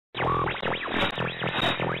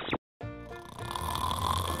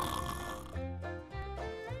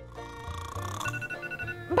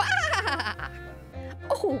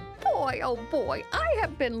oh boy, I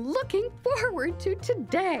have been looking forward to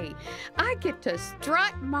today. I get to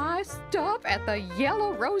strut my stuff at the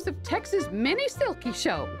Yellow Rose of Texas Mini Silky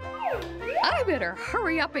Show. I better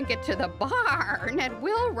hurry up and get to the barn at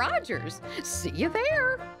Will Rogers. See you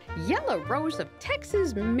there. Yellow Rose of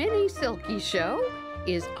Texas Mini Silky Show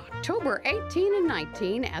is October 18 and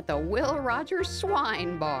 19 at the Will Rogers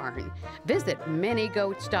Swine Barn. Visit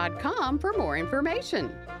minigoats.com for more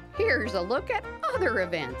information. Here's a look at other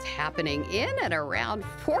events happening in and around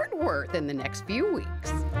Fort Worth in the next few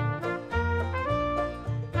weeks.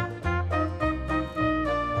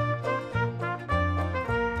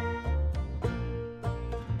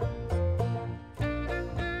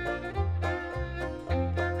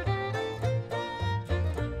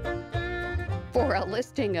 For a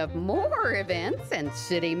listing of more events and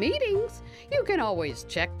city meetings, you can always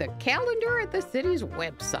check the calendar at the city's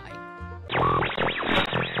website.